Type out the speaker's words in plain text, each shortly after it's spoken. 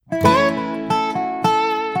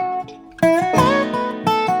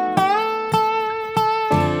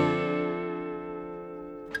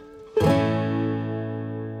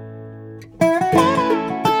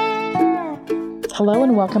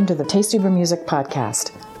and welcome to the Tasty Brew Music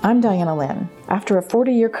Podcast. I'm Diana Lynn. After a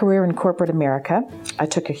 40-year career in corporate America, I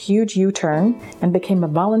took a huge U-turn and became a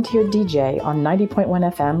volunteer DJ on 90.1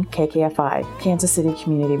 FM KKFI, Kansas City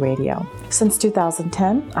Community Radio. Since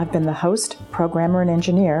 2010, I've been the host, programmer, and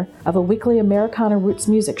engineer of a weekly Americana roots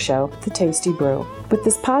music show, The Tasty Brew. With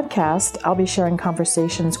this podcast, I'll be sharing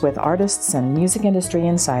conversations with artists and music industry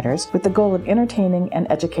insiders with the goal of entertaining and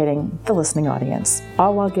educating the listening audience,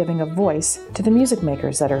 all while giving a voice to the music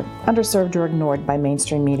makers that are underserved or ignored by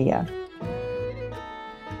mainstream media.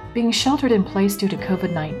 Being sheltered in place due to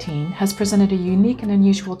COVID-19 has presented a unique and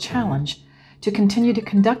unusual challenge to continue to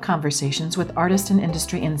conduct conversations with artists and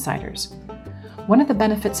industry insiders. One of the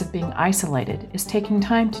benefits of being isolated is taking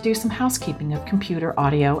time to do some housekeeping of computer,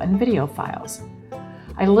 audio, and video files.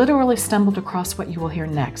 I literally stumbled across what you will hear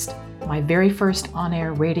next, my very first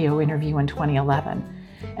on-air radio interview in 2011,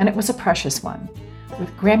 and it was a precious one, with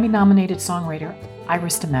Grammy-nominated songwriter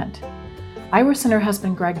Iris DeMent. Iris and her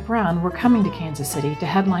husband Greg Brown were coming to Kansas City to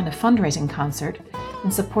headline a fundraising concert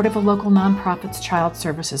in support of a local nonprofit's child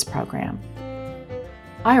services program.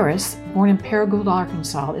 Iris, born in Paragould,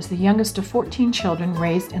 Arkansas, is the youngest of 14 children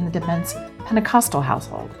raised in the DeMent's Pentecostal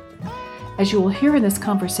household. As you will hear in this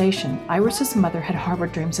conversation, Iris's mother had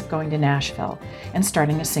harbored dreams of going to Nashville and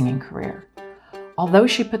starting a singing career. Although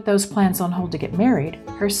she put those plans on hold to get married,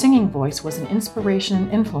 her singing voice was an inspiration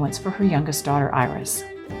and influence for her youngest daughter, Iris.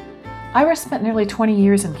 Iris spent nearly 20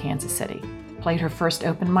 years in Kansas City, played her first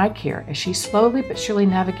open mic here as she slowly but surely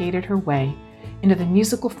navigated her way into the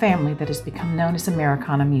musical family that has become known as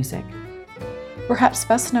Americana music. Perhaps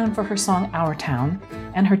best known for her song Our Town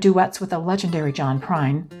and her duets with the legendary John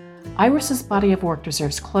Prine, Iris's body of work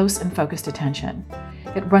deserves close and focused attention.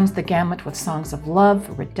 It runs the gamut with songs of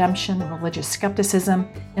love, redemption, religious skepticism,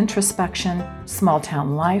 introspection,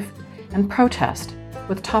 small-town life, and protest,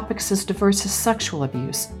 with topics as diverse as sexual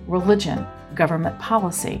abuse, religion, government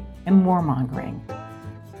policy, and warmongering.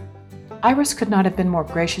 Iris could not have been more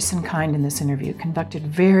gracious and kind in this interview, conducted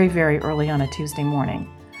very, very early on a Tuesday morning.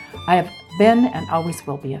 I have been and always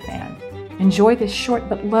will be a fan. Enjoy this short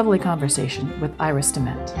but lovely conversation with Iris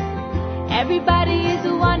DeMent. Everybody is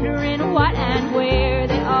wondering what and where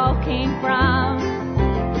they all came from.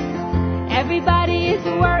 Everybody is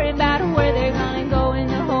worried about where they're gonna go when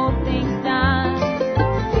the whole thing's done.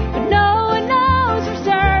 But no one knows for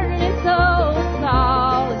certain, and so it's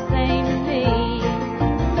all the same to me.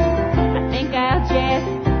 I think I'll just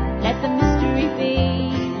let the mystery be.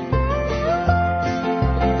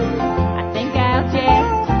 I think I'll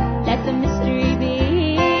just let the mystery be.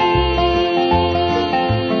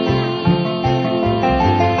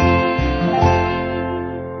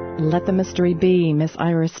 Let the mystery be, Miss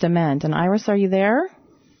Iris DeMent. And Iris, are you there?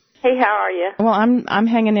 Hey, how are you? Well, I'm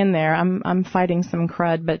hanging in there. I'm fighting some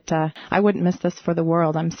crud, but I wouldn't miss this for the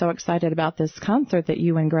world. I'm so excited about this concert that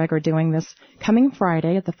you and Greg are doing this coming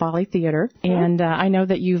Friday at the Folly Theater. Mm-hmm. And I know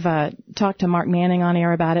that you've talked to Mark Manning on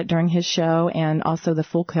air about it during his show and also the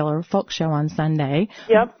Fool Killer Folk Show on Sunday.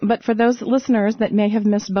 Yep. But for those listeners that may have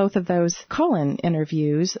missed both of those call-in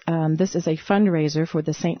interviews, this is a fundraiser for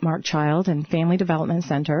the St. Mark Child and Family Development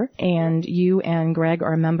Center. And you and Greg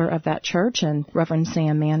are a member of that church, and Reverend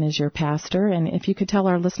Sam Mann is your pastor. And if you could tell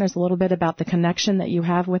our listeners a little bit about the connection that you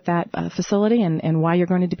have with that facility and why you're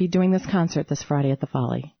going to be doing this concert this Friday at the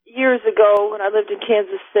Folly. Years ago, when I lived in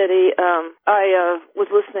Kansas City, I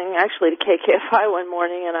was listening actually to KKFI one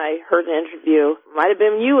morning, and I heard an interview. Might have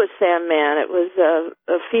been you with Sam Mann. It was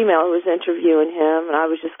a female who was interviewing him, and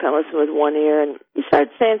I was just kind of listening with one ear. And he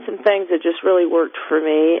started saying some things that just really worked for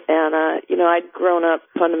me. And I'd grown up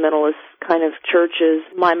fundamentalist kind of churches.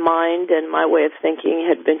 My mind and my way of thinking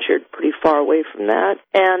had ventured pretty far away from that,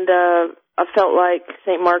 and I felt like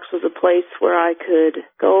St. Mark's was a place where I could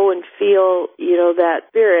go and feel, that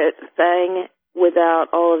spirit thing without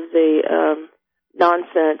all of the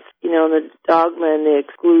nonsense, the dogma and the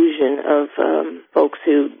exclusion of folks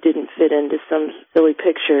who didn't fit into some silly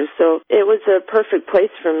pictures. So it was a perfect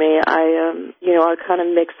place for me. I kind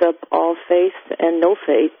of mix up all faith and no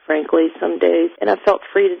faith, frankly, some days, and I felt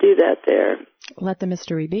free to do that there. Let the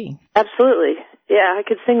mystery be. Absolutely. Yeah, I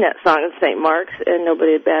could sing that song in St. Mark's, and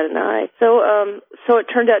nobody had bat an eye. So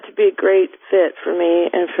it turned out to be a great fit for me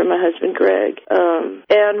and for my husband, Greg.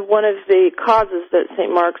 And one of the causes that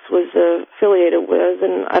St. Mark's was affiliated with,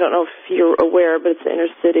 and I don't know if you're aware, but it's an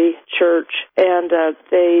inner city church, and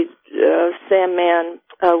Sam Mann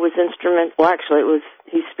was instrumental. Well, actually,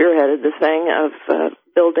 he spearheaded the thing of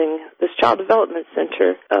building this child development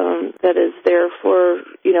center that is there for,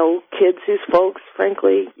 kids whose folks,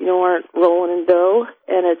 frankly, aren't rolling in dough.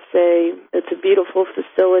 And it's a beautiful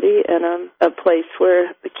facility and a place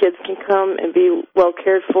where the kids can come and be well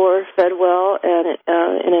cared for, fed well, and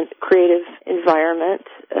in a creative environment,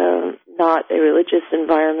 not a religious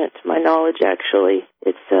environment, to my knowledge, actually.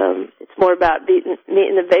 It's more about meeting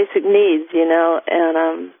the basic needs,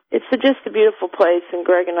 and it's just a beautiful place, and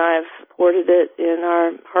Greg and I have supported it in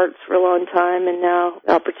our hearts for a long time, and now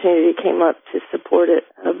the opportunity came up to support it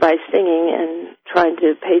by singing and trying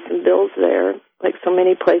to pay some bills there. Like so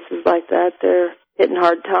many places like that, they're hitting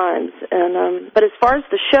hard times. And but as far as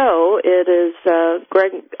the show, it is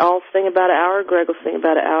Greg. I'll sing about an hour. Greg will sing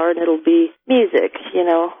about an hour, and it'll be music.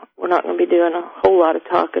 We're not going to be doing a whole lot of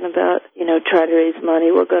talking about trying to raise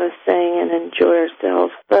money. We're going to sing and enjoy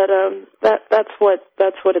ourselves. But that's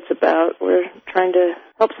what it's about. We're trying to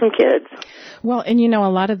help some kids. Well, and a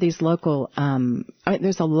lot of these local,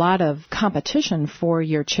 there's a lot of competition for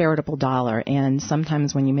your charitable dollar, and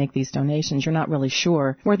sometimes when you make these donations, you're not really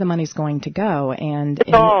sure where the money's going to go. And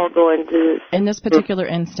it's all going to. In this particular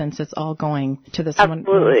instance, it's all going to this one.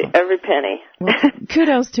 Absolutely, every penny. Well,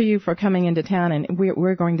 kudos to you for coming into town, and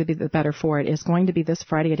we're going to be the better for it. It's going to be this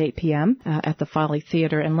Friday at 8 p.m. At the Folly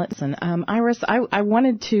Theater. And listen, Iris, I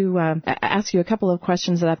wanted to ask you a couple of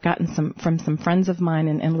questions that I've gotten from some friends of mine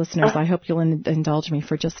and listeners. I hope you'll indulge me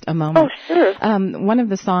for just a moment. Oh, sure. One of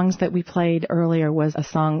the songs that we played earlier was a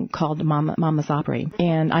song called Mama's Opry,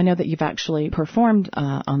 and I know that you've actually performed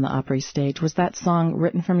on the Opry stage. Was that song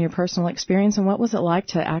written from your personal experience, and what was it like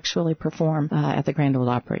to actually perform at the Grand Ole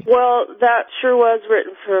Opry? Well, that sure was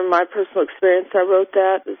written from my personal experience. I wrote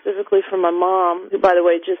that specifically for my mom, who, by the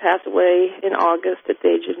way, just passed away in August at the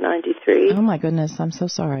age of 93. Oh, my goodness. I'm so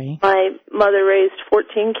sorry. My mother raised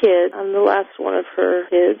 14 kids. I'm the last one of her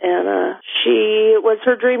kids, and it was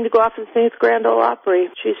her dream to go off and sing at the Grand Ole Opry.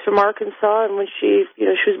 She's from Arkansas, and when she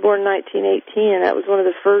was born in 1918, and that was one of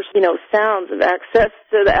the first, sounds of access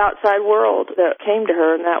to the outside world that came to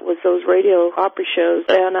her, and that was those radio Opry shows.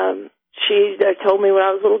 And she told me when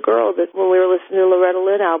I was a little girl that when we were listening to the Loretta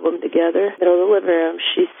Lynn album together in the living room,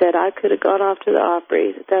 she said I could have gone off to the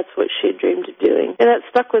Opry. That's what she had dreamed of doing. And that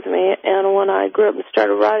stuck with me. And when I grew up and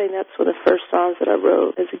started writing, that's one of the first songs that I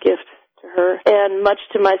wrote as a gift to her. And much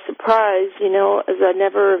to my surprise, as I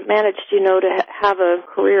never managed, to have a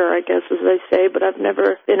career, I guess, as they say, but I've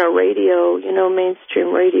never been a radio,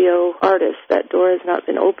 mainstream radio artist. That door has not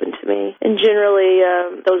been open to me. And generally,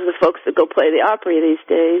 those are the folks that go play the Opry these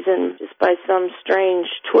days. And just by some strange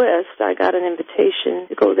twist, I got an invitation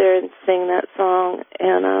to go there and sing that song.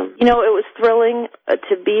 And, it was thrilling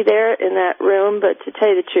to be there in that room. But to tell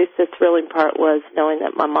you the truth, the thrilling part was knowing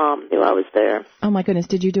that my mom knew I was there. Oh, my goodness.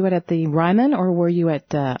 Did you do it at the Ryman, or were you at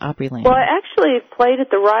Opryland? Well, I actually played at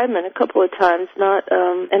the Ryman a couple of times,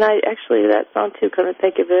 and I actually, that song too, come to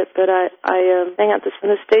think of it, but I sang out on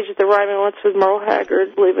the stage at the Ryman once with Merle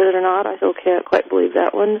Haggard, believe it or not. I still can't quite believe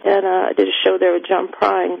that one. And I did a show there with John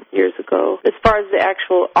Prine years ago. As far as the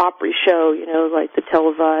actual Opry show, like the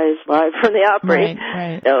televised live from the Opry,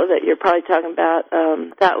 right. That you're probably talking about,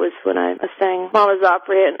 that was when I sang Mama's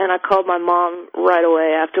Opry, and I called my mom right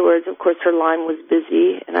away afterwards. Of course, her line was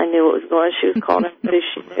busy, and I knew what was going on. She was calling everybody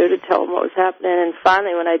she knew to tell them what was happening. And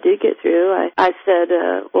finally, when I did get through, I said,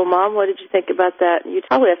 well, Mom, what did you think about that? And you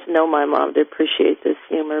probably have to know my mom to appreciate this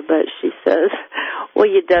humor, but she says, well,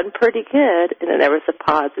 you done pretty good. And then there was a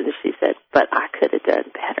pause, and she said, but I could have done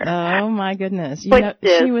better. Oh, my goodness.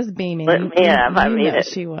 She was beaming.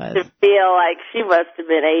 She was. To feel like she must have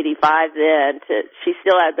been 85 then. She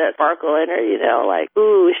still had that sparkle in her, like,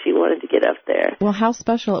 ooh, she wanted to get up there. Well, how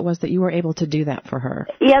special it was that you were able to do that for her.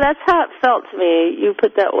 Yeah, that's how it felt to me. You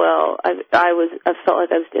put that well. I felt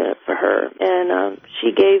like I was doing it for her, and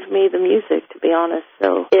she gave me the music, to be honest.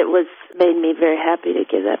 So it made me very happy to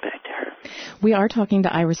give that back to her. We are talking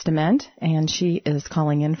to Iris DeMent, and she is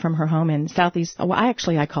calling in from her home in Southeast. Well,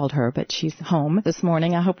 I called her, but she's home this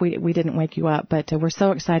morning. I hope we didn't wake you up, but we're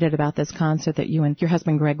so excited about this concert that you and your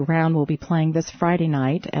husband Greg Brown will be playing this Friday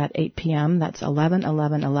night at 8 p.m. That's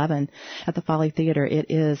 11/11/11 at the Folly Theater. It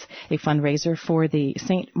is a fundraiser for the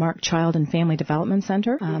St. Mark Child and Family Development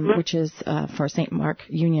Center, which is for St. Mark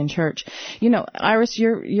Union Church. Iris,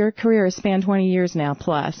 your career has spanned 20 years now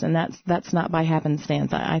plus, and that's that's not by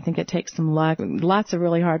happenstance. I think it takes some luck, lots of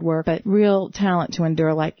really hard work, but real talent to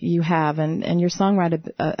endure like you have. And your songwriting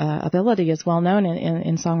ability is well known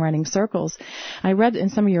in songwriting circles. I read in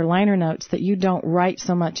some of your liner notes that you don't write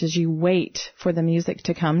so much as you wait for the music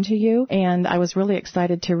to come to you. And I was really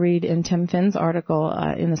excited to read in Tim Finn's article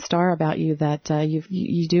in the Star about you that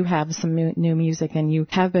you do have some new music, and you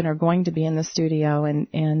have been or going to be in the studio.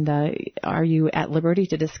 And are you at liberty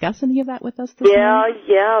to discuss any of that with us this morning?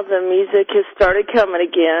 Yeah, the music has started coming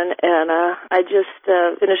again, and I just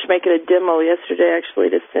finished making a demo yesterday, actually,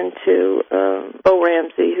 to send to Bo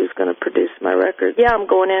Ramsey, who's going to produce my record. Yeah, I'm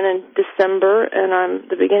going in December, and I'm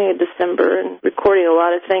the beginning of December, and recording a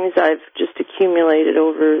lot of things I've just accumulated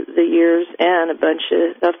over the years, and a bunch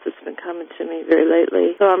of stuff that's been coming to me very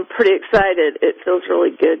lately. So I'm pretty excited. It feels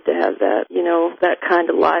really good to have that, that kind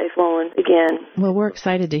of life flowing again. Well, we're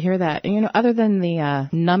excited to hear that. Other than the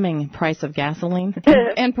numbing price of gasoline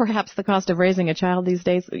and perhaps the cost of raising a child these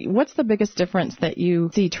days, what's the biggest difference that you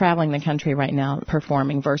see traveling the country right now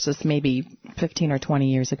performing versus maybe 15 or 20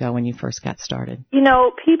 years ago when you first got started?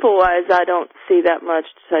 People-wise, I don't see that much,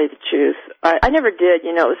 to tell you the truth. I never did.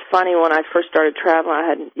 It was funny when I first started traveling. I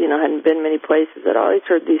hadn't been many places at all. I always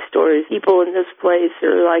heard these stories. People in this place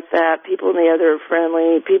are like that. People in the other are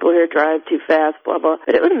friendly. People here drive too fast, blah, blah.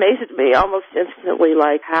 But it amazed me almost instantly,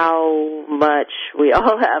 like how much we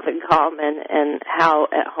all have in common and how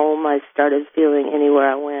at home I started feeling anywhere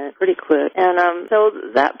I went pretty quick. And so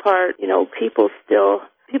that part, people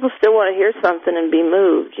still want to hear something and be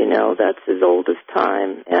moved, that's as old as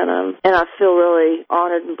time. And I feel really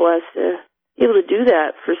honored and blessed to be able to do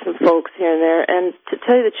that for some folks here and there. And to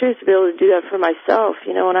tell you the truth, to be able to do that for myself,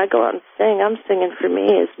 when I go out and sing, I'm singing for me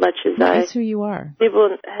as much as That's who you are.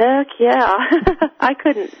 People, heck yeah. I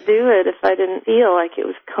couldn't do it if I didn't feel like it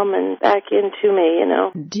was coming back into me,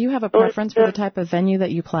 Do you have a preference for the type of venue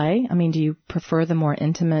that you play? I mean, do you prefer the more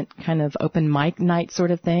intimate kind of open mic night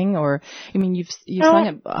sort of thing? Or, you've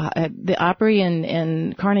sung at the Opry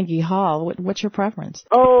and Carnegie Hall. What's your preference?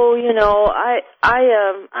 Oh,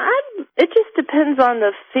 it just depends on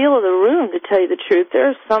the feel of the room, to tell you the truth. There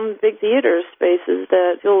are some big theater spaces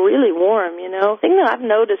that feel really warm, The thing that I've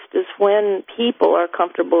noticed is when people are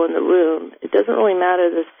comfortable in the room, it doesn't really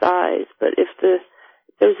matter the size, but if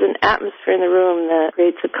there's an atmosphere in the room that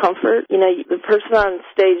creates a comfort. The person on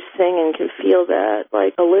stage singing can feel that,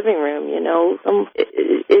 like a living room,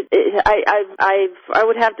 I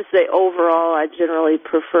would have to say overall I generally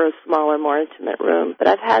prefer a smaller, more intimate room. But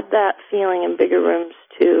I've had that feeling in bigger rooms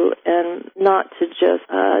too, and not to just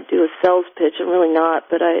do a sales pitch. I'm really not,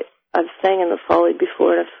 but I've sang in the Folly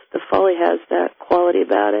before, and the Folly has that quality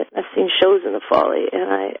about it. I've seen shows in the Folly,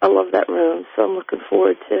 and I love that room, so I'm looking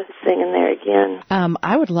forward to singing there again.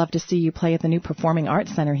 I would love to see you play at the new Performing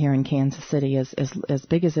Arts Center here in Kansas City. As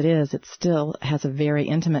big as it is, it still has a very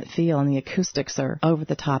intimate feel, and the acoustics are over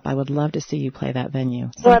the top. I would love to see you play that venue.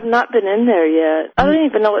 Well, I've not been in there yet. I don't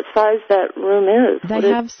even know what size that room is. They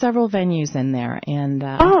have several venues in there, and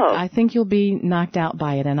I think you'll be knocked out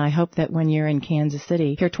by it, and I hope that when you're in Kansas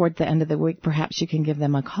City, here towards the end of the week, perhaps you can give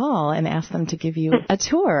them a call and ask them to give you a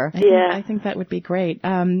tour. I think that would be great.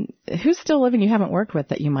 Who's still living you haven't worked with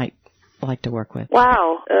that you might like to work with?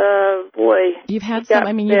 Wow. Boy. You've had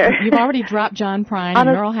some, you've already dropped John Prine and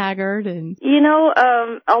Merle Haggard and...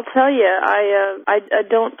 I'll tell you, I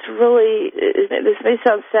don't really, this may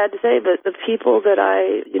sound sad to say, but the people that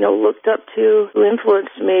I, looked up to who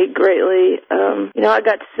influenced me greatly, I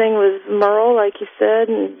got to sing with Merle, like you said,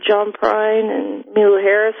 and John Prine and Emmylou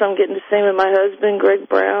Harris. I'm getting to sing with my husband, Greg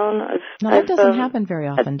Brown. That doesn't happen very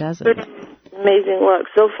often, does it? Amazing luck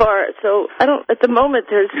so far. So at the moment,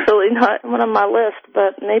 there's really not one on my list,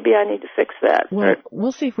 but maybe I need to fix that. Well,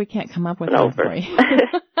 we'll see if we can't come up with one for you.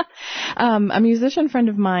 A musician friend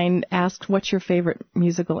of mine asked, what's your favorite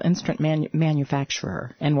musical instrument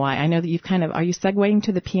manufacturer and why? I know that are you segueing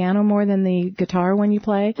to the piano more than the guitar when you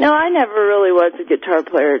play? No, I never really was a guitar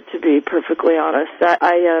player, to be perfectly honest.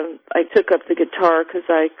 I took up the guitar because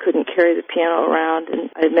I couldn't carry the piano around,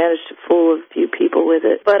 and I managed to fool a few people with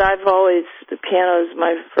it. But the piano is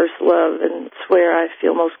my first love, and it's where I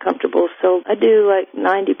feel most comfortable. So I do like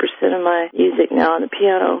 90% of my music now on the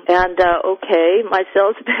piano. And, my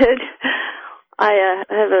sales pitch,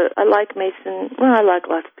 I like Mason. Well, I like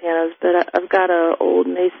lots of pianos, but I've got a old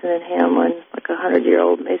Mason and Hamlin, like a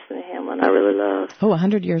 100-year-old Mason and Hamlin. I really love. Oh,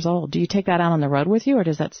 100 years old. Do you take that out on the road with you, or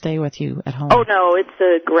does that stay with you at home? Oh no, it's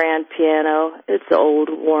a grand piano. It's an old,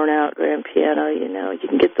 worn-out grand piano. You know, you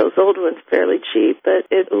can get those old ones fairly cheap, but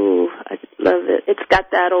I love it. It's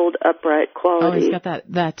got that old upright quality. Oh, it's got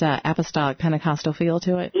that apostolic Pentecostal feel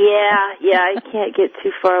to it. Yeah, I can't get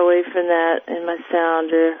too far away from that in my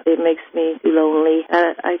sound, or it makes me lonely.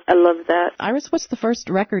 I love that. Iris, what's the first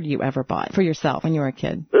record you ever bought for yourself when you were a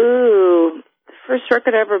kid? Ooh, the first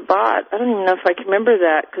record I ever bought, I don't even know if I can remember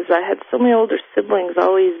that, because I had so many older siblings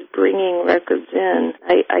always bringing records in.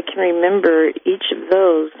 I can remember each of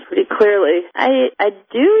those pretty clearly. I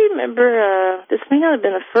do remember, this may not have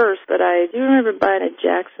been the first, but I do remember buying a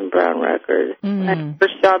Jackson Browne record. My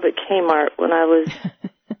first job at Kmart when I was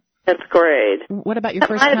 10th grade. What about your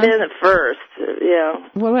first concert? That might have been the first,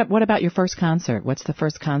 yeah. What about your first concert? What's the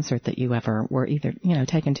first concert that you ever were either,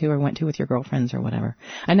 taken to or went to with your girlfriends or whatever?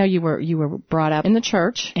 I know you were brought up in the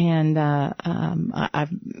church, and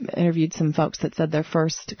I've interviewed some folks that said their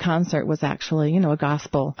first concert was actually, a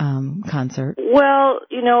gospel concert. Well,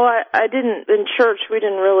 I didn't, in church, we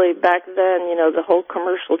didn't really, back then, the whole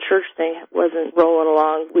commercial church thing wasn't rolling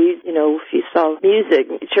along. We, if you saw music,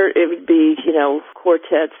 church, it would be,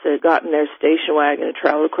 quartets that got in their station wagon and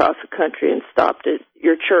traveled across the country and stopped at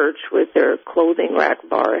your church with their clothing rack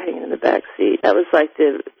bar hanging in the back seat. That was like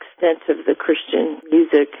the extent of the Christian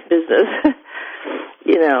music business.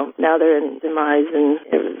 Now they're in demise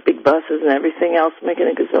and big buses and everything else, making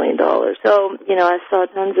 $1 gazillion. So, I saw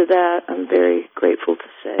tons of that. I'm very grateful to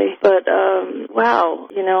say. But, wow,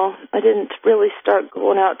 I didn't really start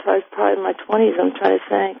going out till I was probably in my 20s, I'm trying to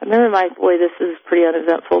think. I remember this is pretty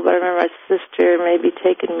uneventful, but I remember my sister maybe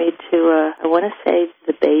taking me to, I want to say,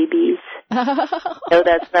 the Babies. No,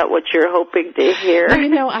 that's not what you're hoping to hear.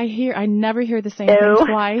 I never hear the same thing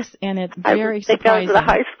twice, and it's very surprising. I was at a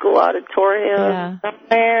high school auditorium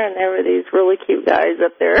somewhere, and there were these really cute guys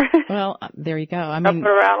up there. Well, there you go. Up and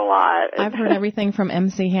around a lot. I've heard everything from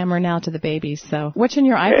MC Hammer now to the Babies. So, what's in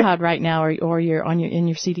your iPod right now, or in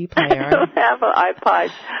your CD player? I don't have an iPod.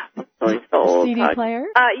 CD player?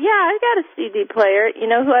 Yeah, I got a CD player.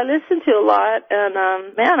 Who I listen to a lot, and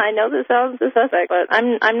man, I know this sounds suspect, but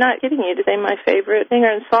I'm not kidding you to say my favorite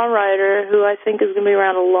singer and songwriter, who I think is going to be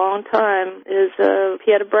around a long time, is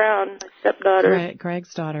Pieta Brown, my stepdaughter.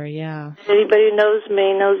 Greg's daughter, yeah. Anybody who knows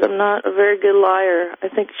me knows I'm not a very good liar. I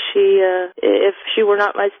think she, if she were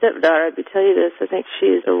not my stepdaughter, I'd tell you this. I think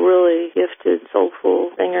she's a really gifted,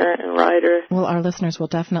 soulful singer and writer. Well, our listeners will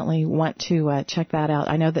definitely want to check that out.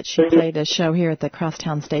 I know that she played a show here at the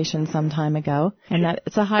Crosstown Station some time ago, and that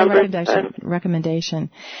it's a high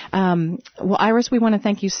recommendation. Well, Iris, we want to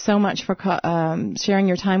thank you so much for sharing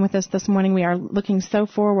your time with us this morning. We are looking so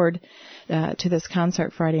forward to this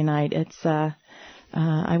concert Friday night. It's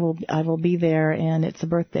I will be there, and it's a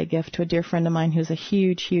birthday gift to a dear friend of mine who's a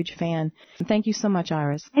huge, huge fan. Thank you so much,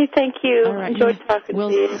 Iris. Hey, thank you. All right. Enjoyed talking to you.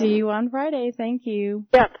 We'll see you on Friday. Thank you.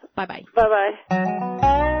 Yep. Bye-bye. Bye-bye.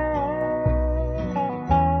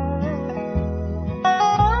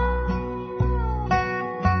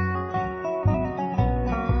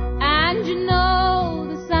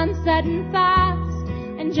 Setting fast,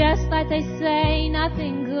 and just like they say,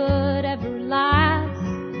 nothing good ever lasts.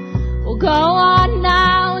 Well, go on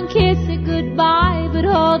now and kiss it goodbye, but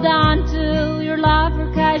hold on to your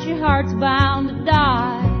lover, 'cause your heart's bound to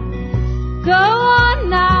die. Go on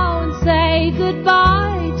now and say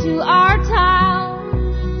goodbye to our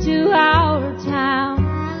town, to our town.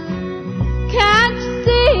 Can't you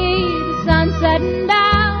see the sun setting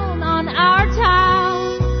down on our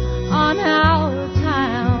town, on our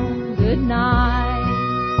town? Good night.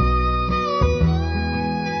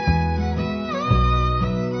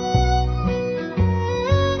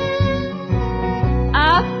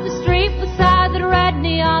 Up the street beside the red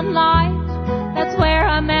neon light, that's where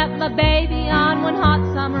I met my baby on one hot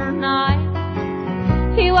summer night.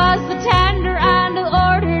 He was the tender and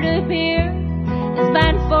I ordered a beer. It's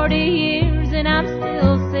been 40 years and I'm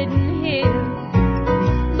still sitting here.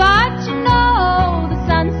 But you know the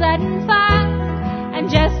sun's setting fast, and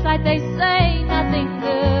just like they say, nothing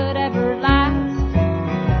good ever lasts.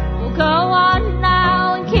 We'll go on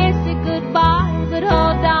now and kiss it goodbye, but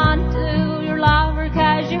hold on to your lover,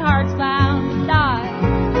 'cause your heart's bound to die.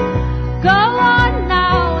 Go on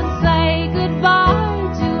now and say goodbye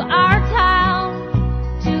to our town,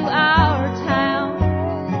 to our town.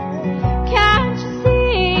 Can't you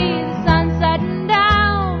see the sun setting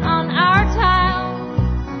down on our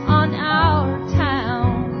town, on our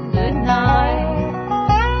town? Good night.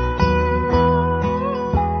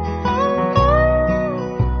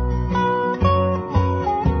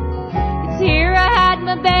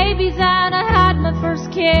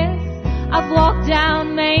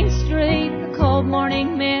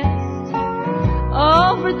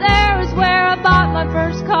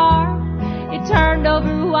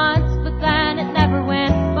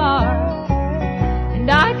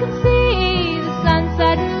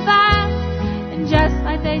 just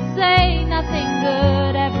like they say, nothing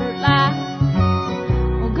good ever lasts.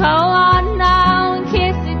 Well, go on now and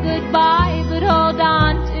kiss it goodbye, but hold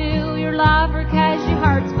on to your lover, 'cause your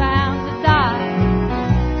heart's bound to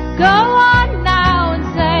die. Go on now and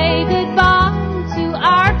say goodbye to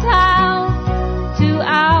our town, to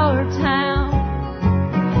our town.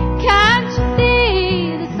 Can't you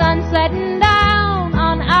see the sun setting down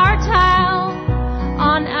on our town,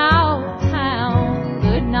 on our town?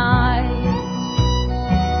 Good night.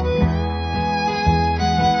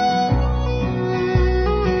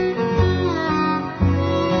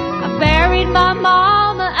 I buried my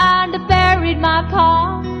mama and I buried my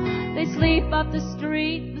pa. They sleep up the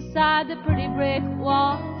street beside the pretty brick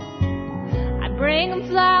wall. I bring them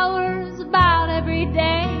flowers about every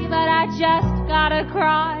day, but I just gotta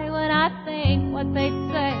cry when I think what they'd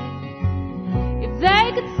say if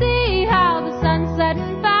they could see how the sun's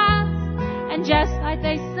setting fast. And just like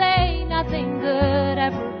they say, nothing good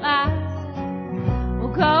ever lasts.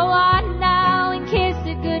 Well, go on now and kiss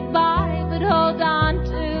it goodbye, but hold on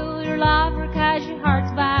to your lover, 'cause your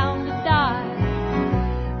heart's bound to die.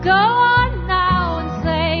 Go on now and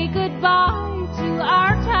say goodbye to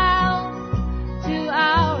our town, to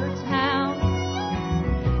our town.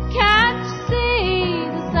 Can't you see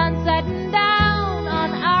the sun setting down on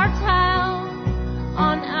our town,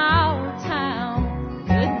 on our town?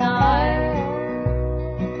 Good night.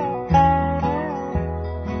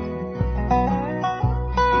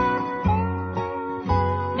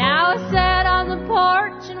 Now I sit on the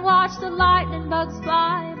porch and watch the lightning bugs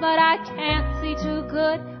fly, but I can't see too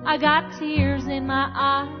good, I got tears in my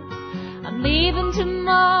eyes. I'm leaving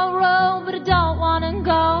tomorrow, but I don't wanna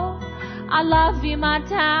go. I love you, my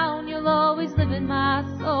town, you'll always live in my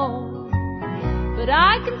soul. But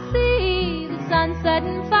I can see the sun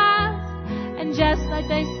setting fast, and just like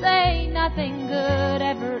they say, nothing good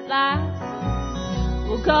ever lasts.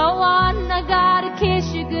 Well, go on, I gotta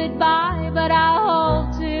kiss you goodbye, but I'll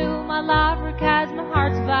hold to my lover, 'cause my